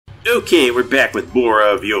Okay, we're back with more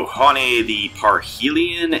of Yohane the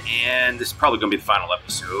Parhelion, and this is probably going to be the final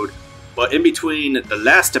episode. But in between the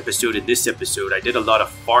last episode and this episode, I did a lot of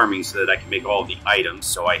farming so that I can make all of the items.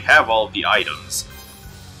 So I have all of the items,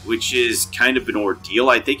 which is kind of an ordeal.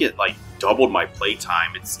 I think it like doubled my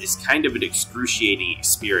playtime. It's kind of an excruciating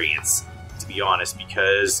experience, to be honest,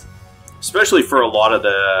 because especially for a lot of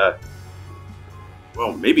the,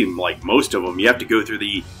 well, maybe like most of them, you have to go through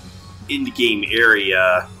the in-game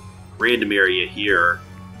area, random area here,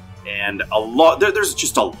 and a lot. There's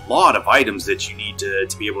just a lot of items that you need to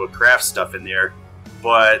be able to craft stuff in there.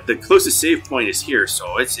 But the closest save point is here,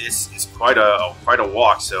 so it's quite a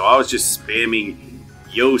walk. So I was just spamming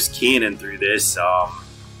Yo's cannon through this.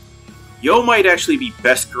 Yo might actually be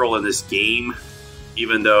best girl in this game,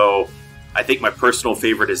 even though I think my personal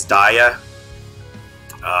favorite is Daya.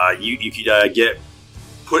 You could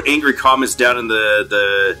put angry comments down in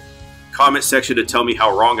the comment section to tell me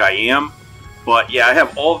how wrong I am. But yeah, I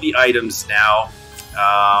have all the items now.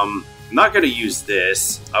 I'm not going to use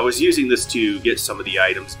this. I was using this to get some of the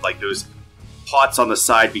items, like those pots on the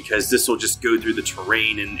side, because this will just go through the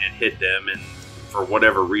terrain and hit them, and for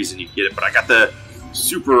whatever reason you get it. But I got the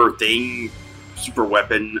super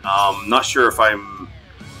weapon. Not sure if I'm...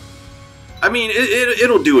 I mean,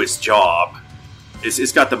 it'll do its job.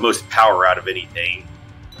 It's got the most power out of anything.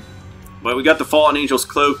 But we got the Fallen Angel's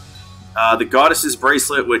Cloak, the Goddess's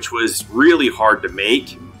Bracelet, which was really hard to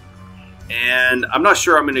make. And I'm not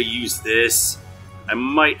sure I'm going to use this. I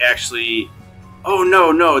might actually... Oh,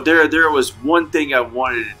 no. There was one thing I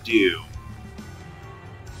wanted to do.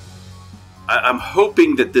 I'm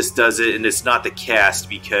hoping that this does it and it's not the cast,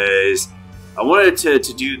 because I wanted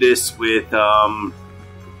to do this with...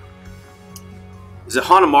 Is it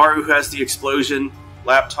Hanamaru who has the explosion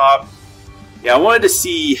laptop? Yeah, I wanted to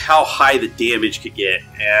see how high the damage could get,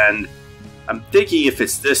 and I'm thinking if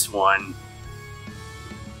it's this one.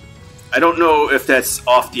 I don't know if that's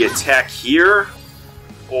off the attack here,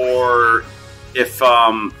 or if,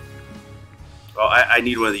 well, I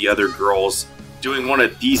need one of the other girls. Doing one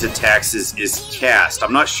of these attacks is cast.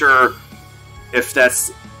 I'm not sure if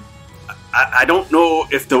that's... I don't know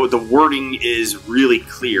if the wording is really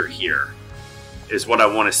clear here, is what I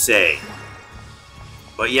want to say.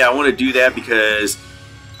 But yeah, I want to do that because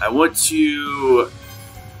I want to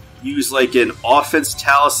use like an offense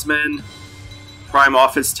talisman, prime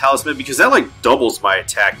offense talisman, because that like doubles my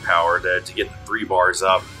attack power to get the 3 bars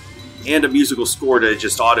up, and a musical score to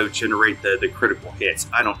just auto-generate the critical hits.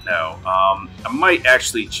 I don't know. I might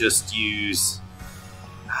actually just use...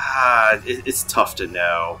 it's tough to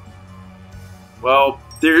know. Well,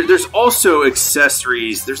 there's also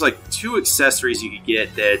accessories. There's like 2 accessories you could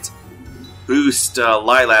get that boost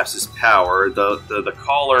Lilaps's power, the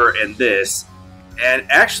collar and this. And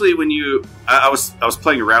actually, when you... I was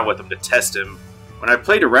playing around with them to test him. When I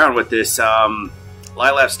played around with this,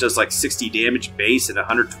 Lilaps does like 60 damage base and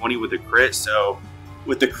 120 with a crit. So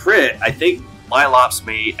with the crit, I think Lilaps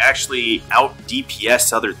may actually out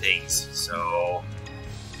DPS other things. So,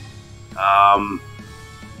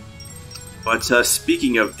 but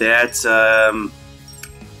speaking of that,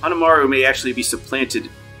 Hanamaru may actually be supplanted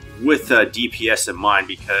with DPS in mind,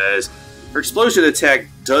 because her explosion attack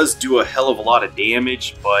does do a hell of a lot of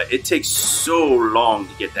damage, but it takes so long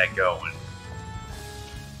to get that going.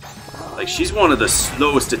 Like, she's one of the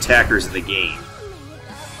slowest attackers in the game.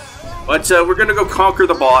 But we're gonna go conquer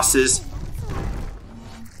the bosses.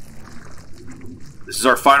 This is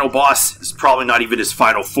our final boss. This is probably not even his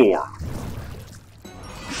final form.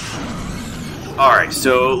 Alright,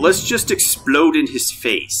 so let's just explode in his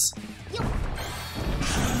face.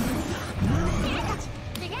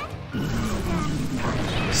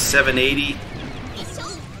 $780.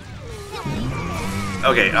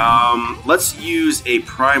 Okay, let's use a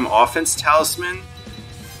prime offense talisman,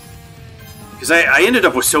 because I ended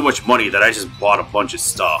up with so much money that I just bought a bunch of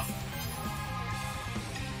stuff.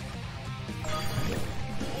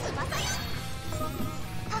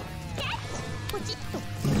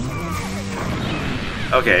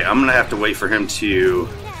 Okay, I'm gonna have to wait for him to...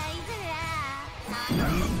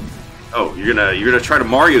 Oh, you're gonna try to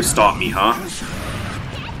Mario stomp me, huh?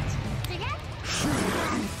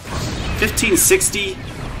 1560?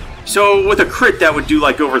 So with a crit that would do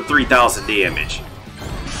like over 3,000 damage.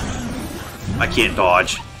 I can't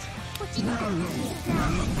dodge.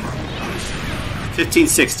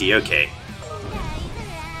 1560, okay.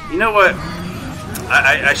 You know what?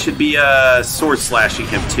 I should be sword slashing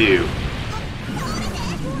him too.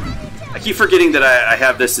 I keep forgetting that I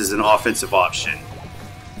have this as an offensive option.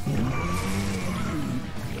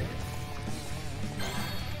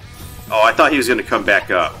 Oh, I thought he was going to come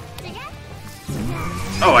back up.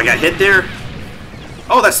 Oh, I got hit there?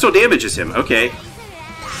 Oh, that still damages him. Okay.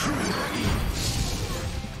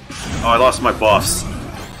 Oh, I lost my buffs.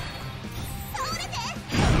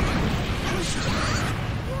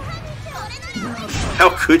 How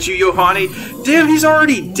could you, Yohane? Damn, he's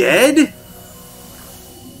already dead?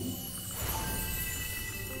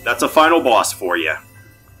 That's a final boss for you.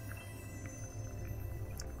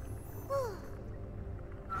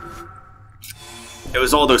 It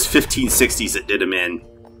was all those 1560s that did him in.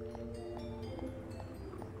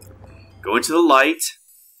 Go into the light.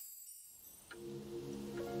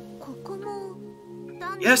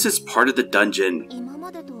 Yes, it's part of the dungeon.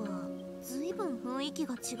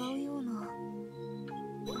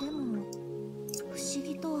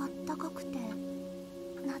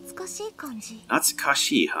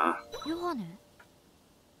 Natsukashi, huh?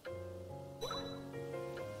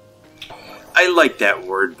 I like that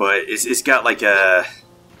word, but it's got like a...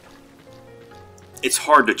 It's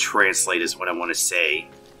hard to translate is what I want to say.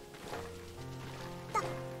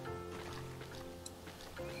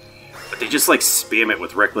 But they just like spam it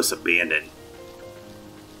with reckless abandon.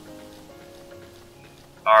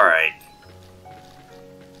 Alright.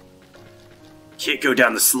 Can't go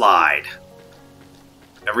down the slide.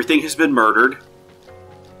 Everything has been murdered.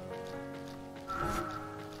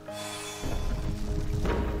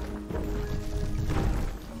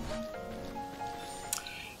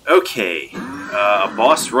 Okay, a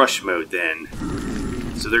boss rush mode then.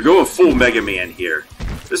 So they're going full Mega Man here.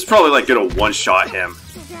 This is probably like gonna one-shot him,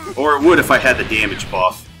 or it would if I had the damage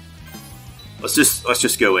buff. Let's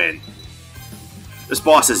just go in. This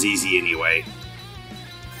boss is easy anyway.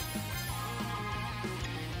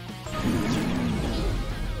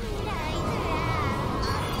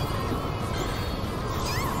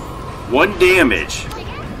 One damage.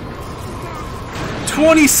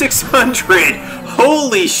 2,600!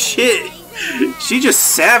 Holy shit! She just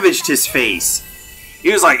savaged his face.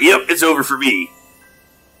 He was like, yep, it's over for me.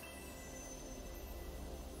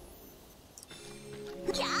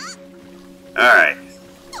 Alright.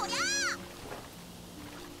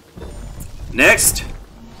 Next.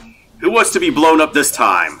 Who wants to be blown up this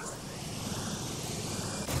time?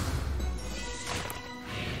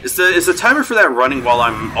 Is the timer for that running while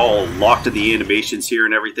I'm all locked in the animations here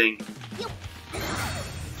and everything?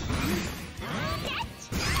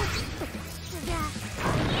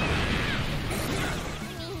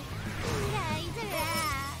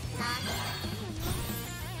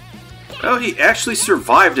 Oh, he actually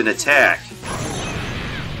survived an attack.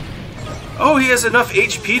 Oh, he has enough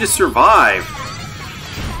HP to survive.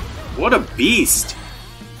 What a beast.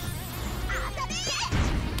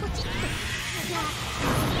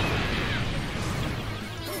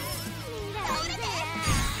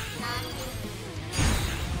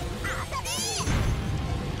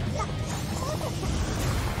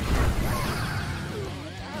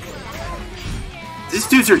 These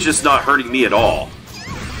dudes are just not hurting me at all.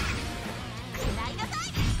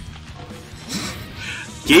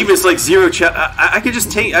 Game is like zero I can just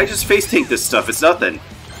tank. I just face tank this stuff. It's nothing.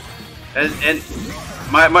 And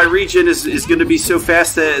my regen is going to be so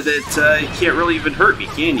fast that you can't really even hurt me,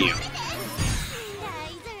 can you?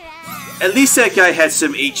 At least that guy had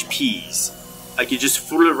some HPs. I could just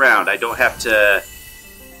fool around. I don't have to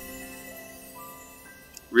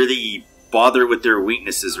really bother with their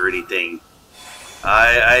weaknesses or anything.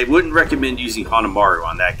 I wouldn't recommend using Hanamaru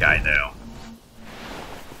on that guy, though.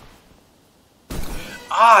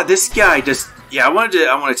 Ah, this guy just... Yeah, I want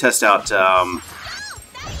to test out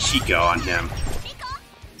Chico on him.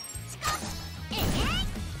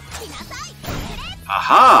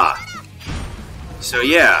 Aha! So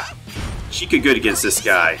yeah, Chico good against this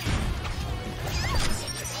guy.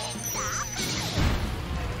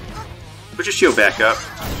 Put your shield back up,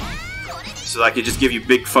 so I can just give you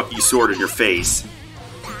big fuck you sword in your face.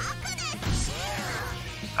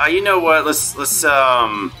 You know what? Let's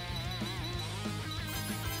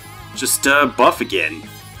just buff again.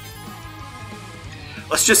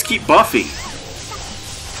 Let's just keep buffing.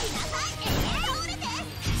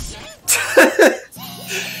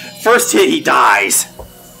 First hit, he dies.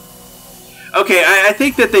 Okay, I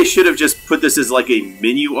think that they should have just put this as like a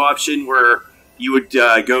menu option where you would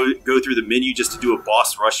go through the menu just to do a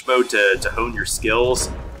boss rush mode to hone your skills.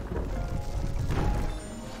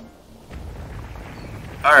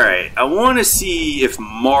 Alright, I want to see if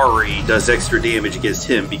Mari does extra damage against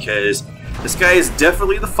him, because this guy is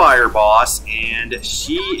definitely the fire boss, and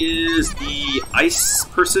she is the ice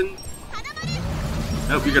person.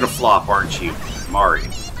 Nope, you're gonna flop, aren't you, Mari?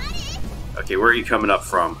 Okay, where are you coming up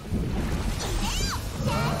from?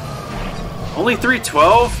 Only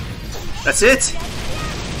 312? That's it?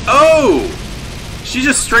 Oh! She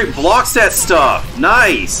just straight blocks that stuff.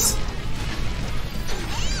 Nice.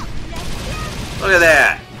 Look at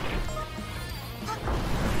that.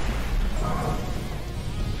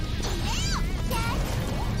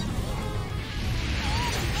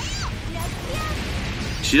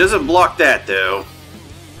 She doesn't block that though.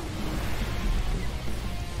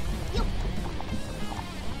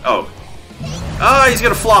 Oh. Oh, he's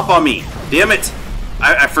gonna flop on me. Damn it.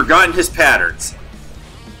 I've forgotten his patterns.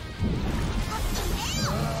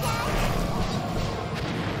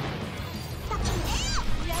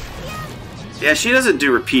 Yeah, she doesn't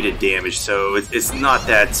do repeated damage, so it's not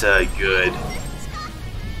that good.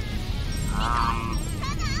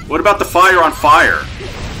 What about the fire on fire?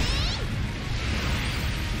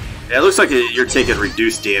 Yeah, it looks like you're taking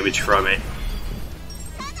reduced damage from it.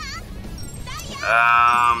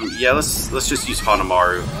 Yeah, let's just use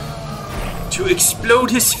Hanamaru to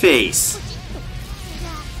explode his face.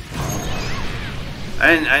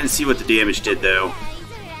 I didn't see what the damage did though.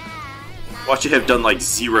 Watch it have done like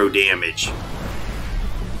 0 damage.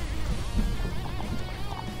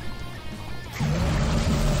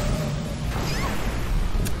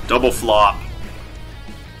 Double flop.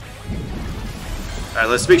 Alright,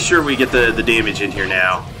 let's make sure we get the damage in here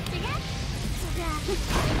now.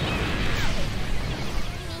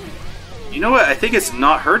 You know what? I think it's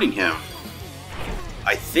not hurting him.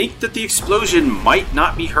 I think that the explosion might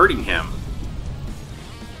not be hurting him.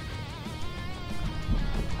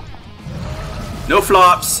 No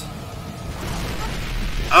flops.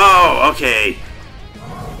 Oh, okay.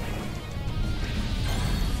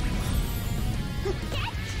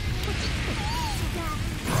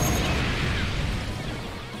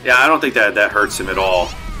 Yeah, I don't think that hurts him at all.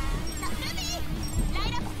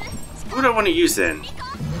 What do I want to use then?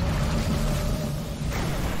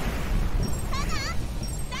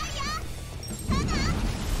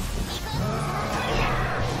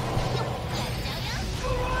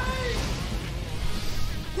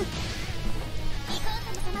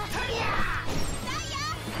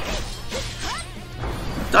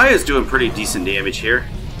 Daya's doing pretty decent damage here.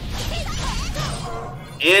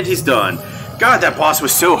 And he's done. God, that boss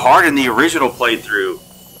was so hard in the original playthrough.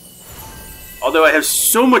 Although I have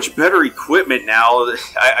so much better equipment now,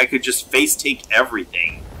 I could just face tank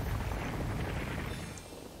everything.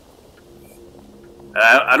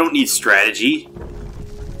 I don't need strategy.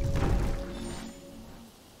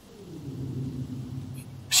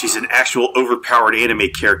 She's an actual overpowered anime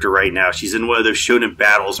character right now. She's in one of those shonen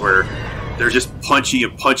battles where they're just punching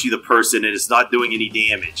and punching the person and it's not doing any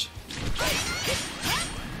damage.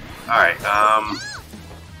 Alright,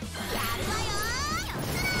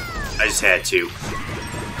 I just had to.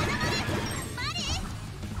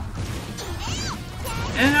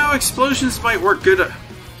 And now explosions might work good.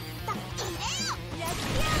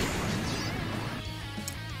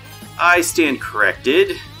 I stand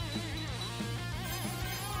corrected.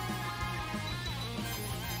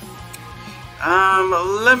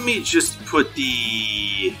 Let me just put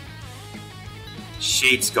the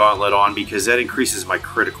Shades Gauntlet on because that increases my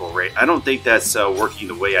critical rate. I don't think that's working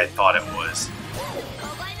the way I thought it was.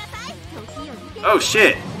 Oh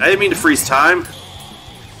shit! I didn't mean to freeze time.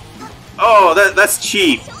 Oh, that's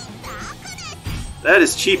cheap. That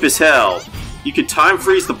is cheap as hell. You can time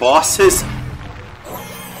freeze the bosses?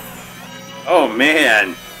 Oh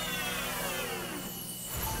man.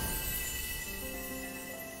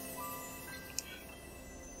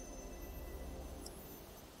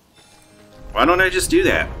 Why don't I just do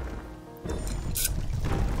that?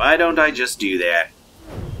 Why don't I just do that?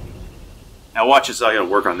 Now watch this, I gotta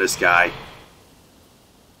work on this guy.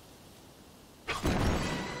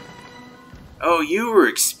 Oh, you were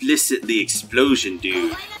explicitly explosion,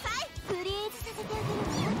 dude.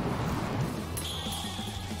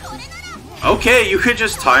 Okay, you could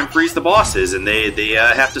just time freeze the bosses and they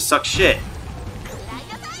have to suck shit.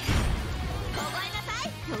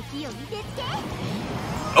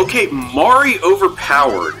 Okay, Mari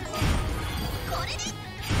overpowered.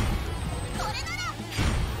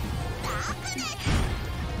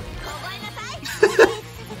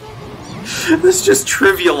 This just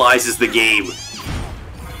trivializes the game.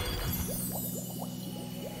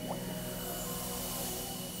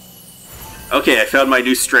 Okay, I found my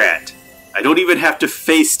new strat. I don't even have to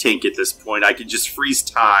face tank at this point. I can just freeze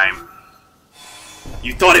time.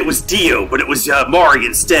 You thought it was Dio, but it was Mari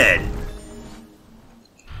instead.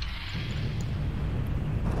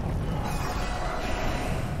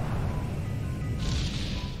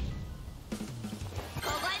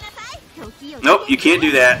 Nope, you can't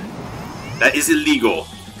do that. That is illegal.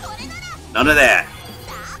 None of that.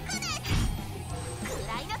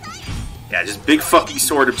 Yeah, just big fucking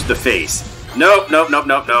sword him to the face. Nope, nope, nope,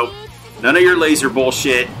 nope, nope. None of your laser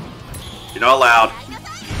bullshit. You're not allowed.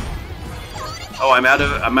 Oh, I'm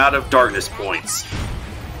out of darkness points.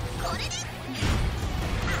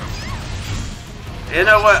 You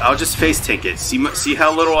know what? I'll just face tank it. See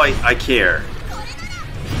how little I care.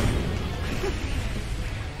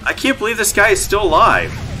 I can't believe this guy is still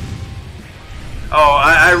alive. Oh,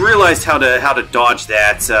 I realized how to dodge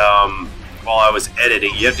that while I was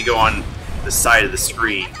editing. You have to go on the side of the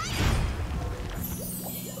screen.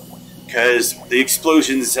 Because the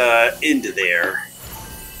explosion's into there.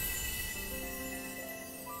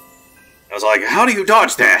 I was like, how do you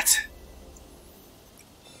dodge that?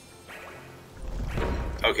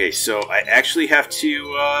 Okay, so I actually have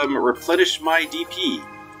to replenish my DP.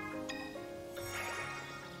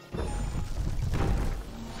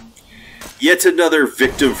 Yet another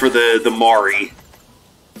victim for the Mari.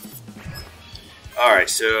 Alright,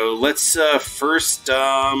 so let's first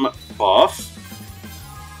buff.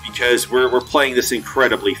 Because we're playing this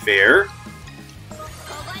incredibly fair.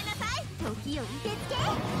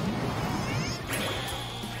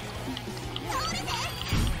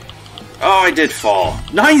 Oh, I did fall.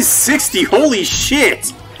 960, holy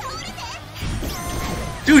shit!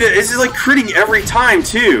 Dude, this is like critting every time,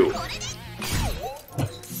 too.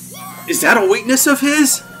 Is that a weakness of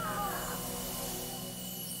his?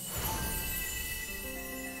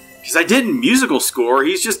 Because I did musical score,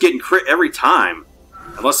 he's just getting crit every time.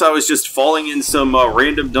 Unless I was just falling in some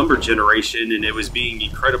random number generation and it was being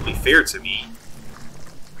incredibly fair to me.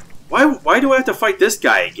 Why do I have to fight this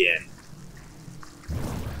guy again?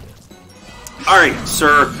 Alright,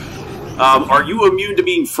 sir. Are you immune to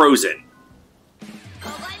being frozen?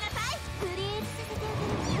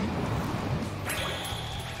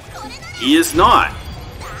 He is not.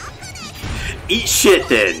 Eat shit,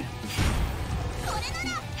 then.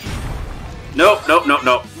 Nope, nope, nope,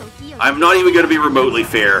 nope. I'm not even going to be remotely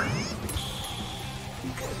fair.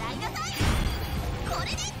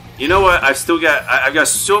 You know what? I've got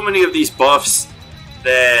so many of these buffs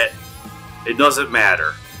that it doesn't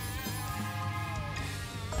matter.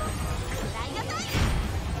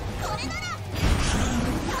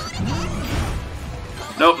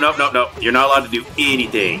 Nope, nope, nope, nope. You're not allowed to do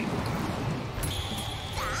anything.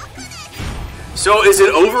 So, is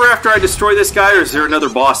it over after I destroy this guy, or is there another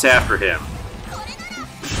boss after him?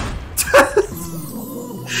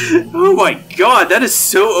 Oh my god, that is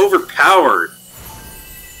so overpowered.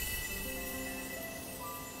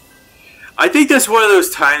 I think that's one of those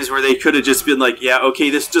times where they could have just been like, yeah, okay,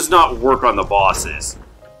 this does not work on the bosses.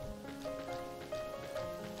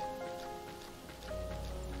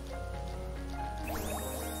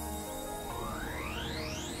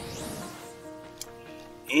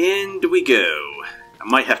 And we go. I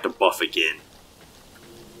might have to buff again.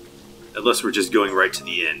 Unless we're just going right to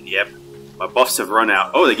the end. Yep. My buffs have run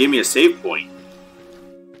out. Oh, they gave me a save point.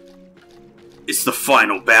 It's the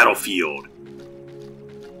final battlefield.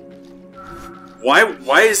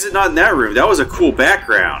 Why is it not in that room? That was a cool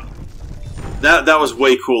background. That was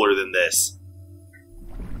way cooler than this.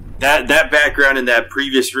 That background in that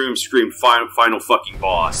previous room screamed final fucking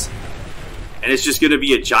boss. And it's just gonna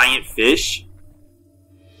be a giant fish?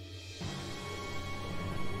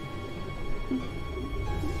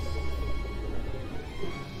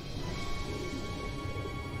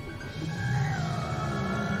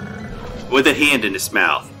 With a hand in his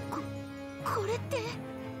mouth.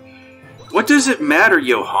 What does it matter,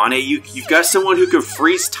 Yohane? You've got someone who can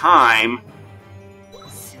freeze time.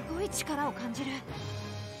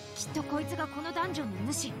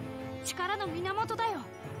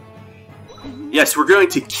 Yes, we're going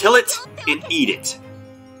to kill it and eat it.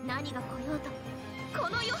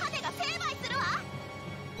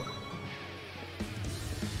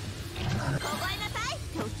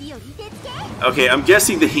 Okay, I'm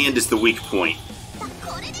guessing the hand is the weak point.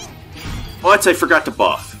 What? I forgot to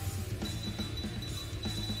buff.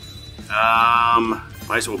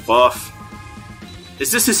 Might as well buff.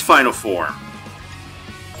 Is this his final form?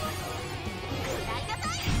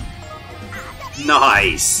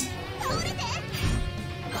 Nice!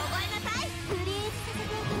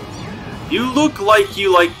 You look like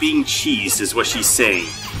you like being cheesed, is what she's saying.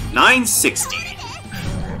 960.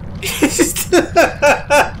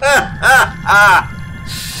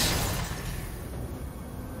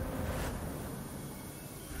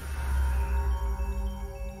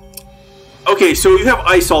 Okay, so you have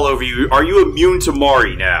ice all over you. Are you immune to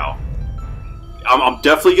Mari now? I'm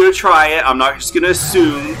definitely gonna try it. I'm not just gonna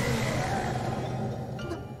assume.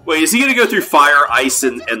 Wait, is he gonna go through fire, ice,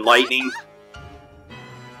 and lightning?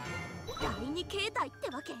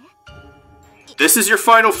 This is your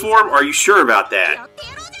final form? Are you sure about that?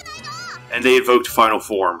 And they invoked final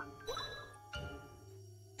form.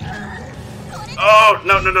 Oh,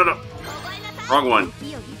 no, no, no, no. Wrong one.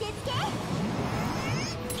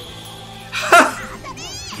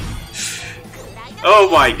 Oh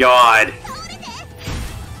my god.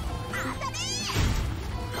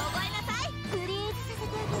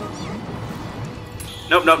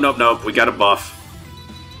 Nope, nope, nope, nope. We got a buff.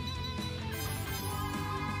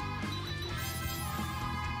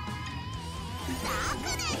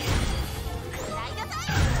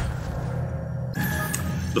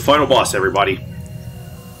 The final boss, everybody.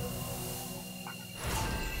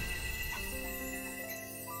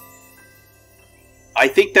 I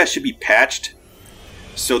think that should be patched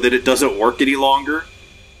so that it doesn't work any longer.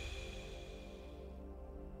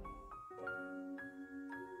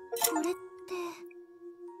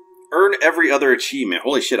 Earn every other achievement.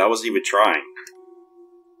 Holy shit, I wasn't even trying.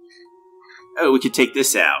 Oh, we could take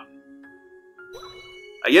this out.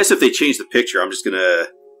 I guess if they change the picture, I'm just gonna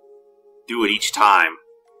do it each time.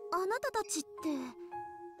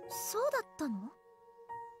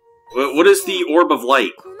 What is the Orb of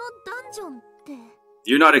Light?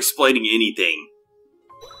 You're not explaining anything.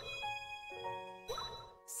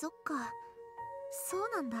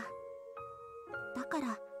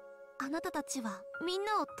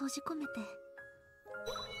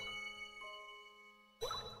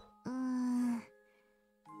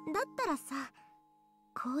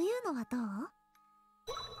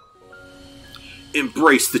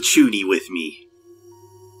 Embrace the Chuny with me.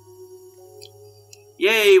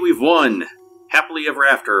 Yay, we've won! Happily ever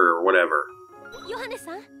after, or whatever.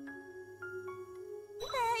 Yohane-san?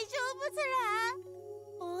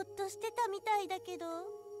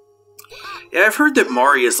 Yeah, I've heard that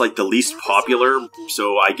Mari is like the least popular,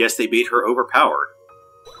 so I guess they made her overpowered.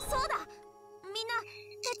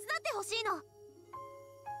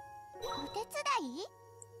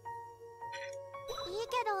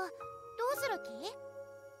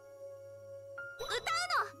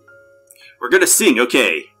 We're gonna sing,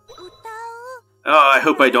 okay. Oh, I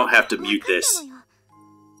hope I don't have to mute this.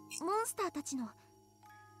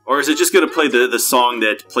 Or is it just gonna play the song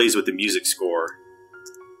that plays with the music score?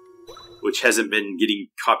 Which hasn't been getting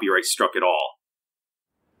copyright struck at all.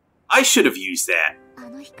 I should have used that.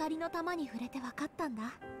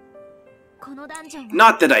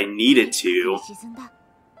 Not that I needed to.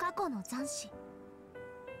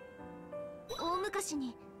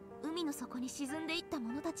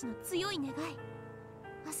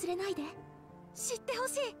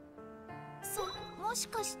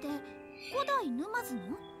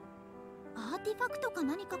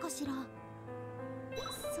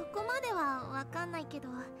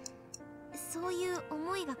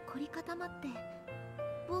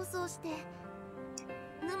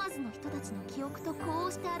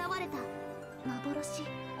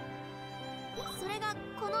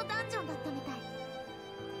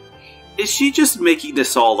 Is she just making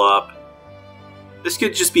this all up? This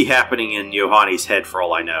could just be happening in Yohane's head for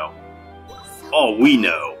all I know. All we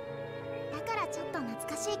know.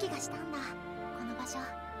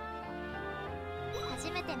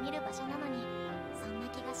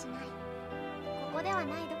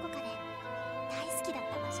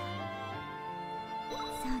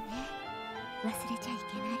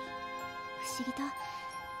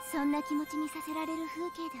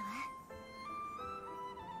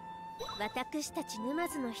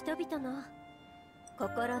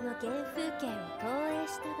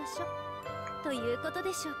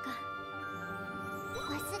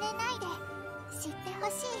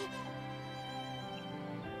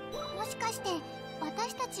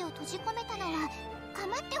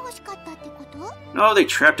 No, they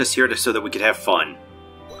trapped us here so that we could have fun.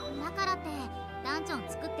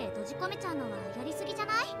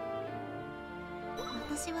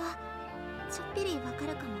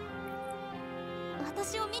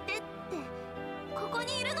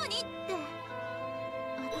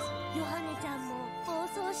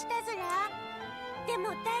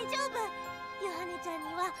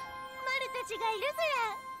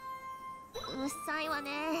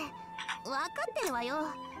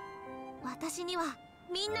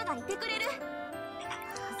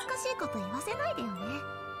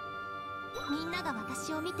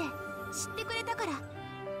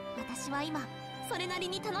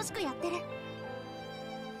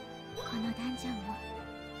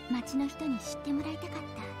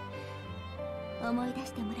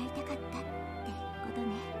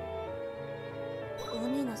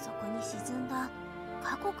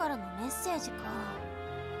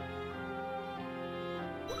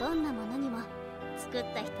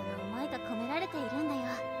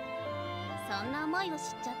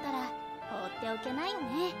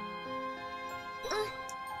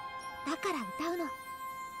 だから歌うの。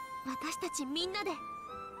私たちみんなでこ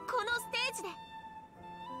のステージで。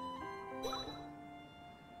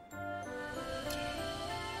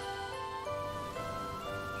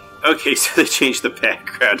Okay, so they changed the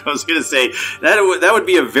background. I was gonna say that would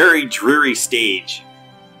be a very dreary stage.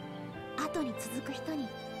 後に続く人に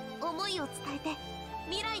思いを伝えて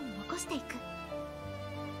未来に残していく。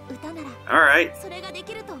歌なら Alright. それがで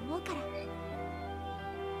きると思うから。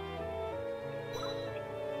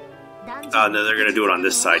Oh, no, they're gonna do it on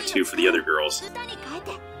this side too for the other girls.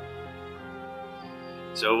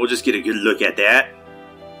 So we'll just get a good look at that.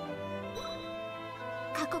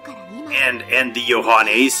 And the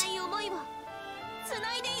Yohanes.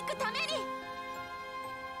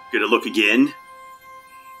 Gonna look again.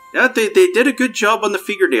 Yeah, they did a good job on the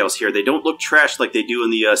fingernails here. They don't look trash like they do in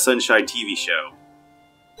the Sunshine TV show.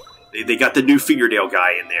 They got the new fingernail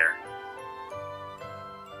guy in there.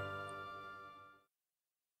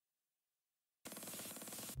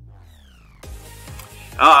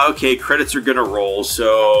 Okay, credits are gonna roll,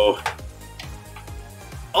 so...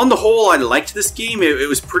 On the whole, I liked this game. It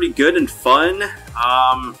was pretty good and fun.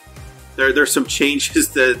 There's some changes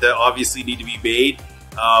that obviously need to be made.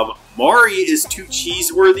 Mari is too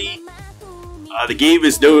cheese-worthy. The game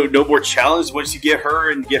is no more challenged once you get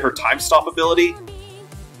her and get her time stop ability.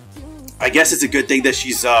 I guess it's a good thing that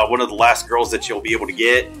she's one of the last girls that you'll be able to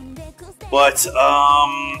get. But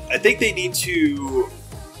I think they need to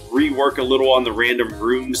rework a little on the random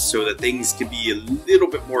rooms so that things can be a little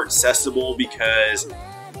bit more accessible, because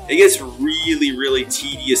it gets really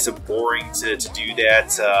tedious and boring to do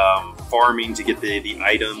that, farming to get the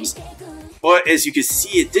items. But as you can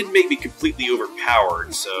see, it did make me completely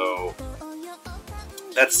overpowered, so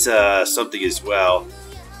that's something as well.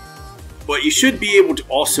 But you should be able to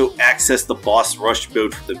also access the boss rush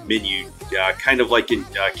mode from the menu, kind of like in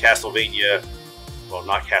Castlevania. Well,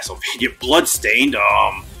 not Castlevania, Bloodstained.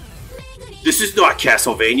 This is not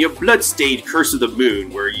Castlevania, Bloodstained Curse of the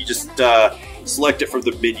Moon, where you just select it from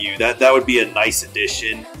the menu. That would be a nice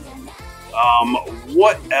addition.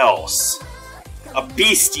 What else? A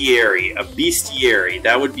bestiary. A bestiary.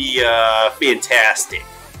 That would be fantastic.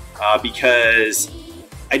 Because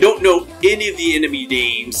I don't know any of the enemy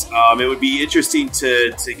names. It would be interesting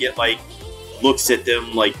to get, like, looks at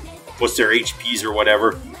them, like, what's their HPs or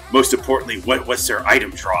whatever. Most importantly, what's their item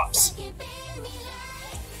drops.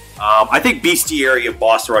 I think bestiary and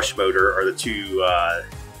boss rush mode are the two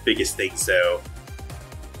biggest things, though.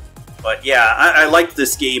 But yeah, I liked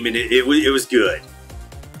this game, and it was good.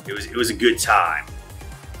 It was a good time.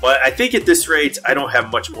 But I think at this rate, I don't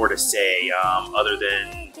have much more to say, other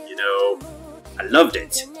than, you know, I loved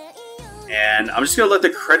it. And I'm just gonna let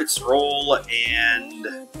the credits roll,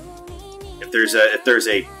 and if there's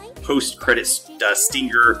a post-credit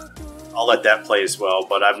stinger, I'll let that play as well.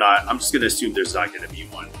 But I'm just gonna assume there's not gonna be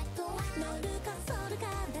one.